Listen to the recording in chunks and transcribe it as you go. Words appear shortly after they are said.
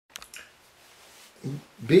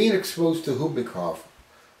Being exposed to whooping cough,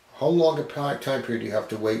 how long a time period do you have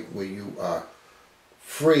to wait where you are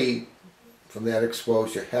free from that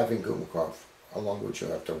exposure having whooping cough? How long would you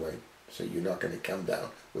have to wait? So you're not going to come down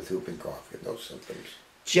with whooping cough with those symptoms.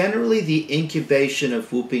 Generally, the incubation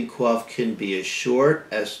of whooping cough can be as short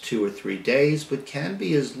as 2 or 3 days, but can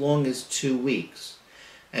be as long as 2 weeks.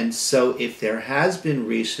 And so if there has been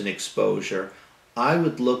recent exposure, I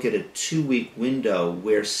would look at a 2-week window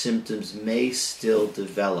where symptoms may still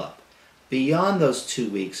develop. Beyond those 2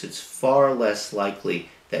 weeks, it's far less likely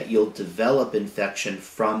that you'll develop infection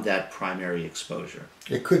from that primary exposure.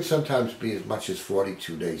 It could sometimes be as much as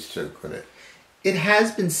 42 days too, couldn't it? It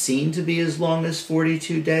has been seen to be as long as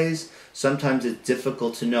 42 days. Sometimes it's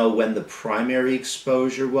difficult to know when the primary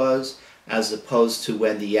exposure was as opposed to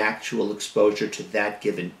when the actual exposure to that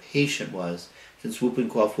given patient was, since whooping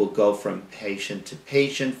cough will go from patient to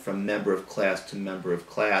patient, from member of class to member of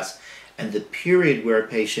class, and the period where a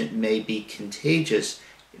patient may be contagious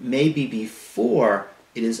may be before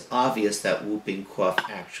it is obvious that whooping cough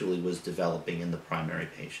actually was developing in the primary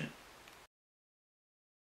patient.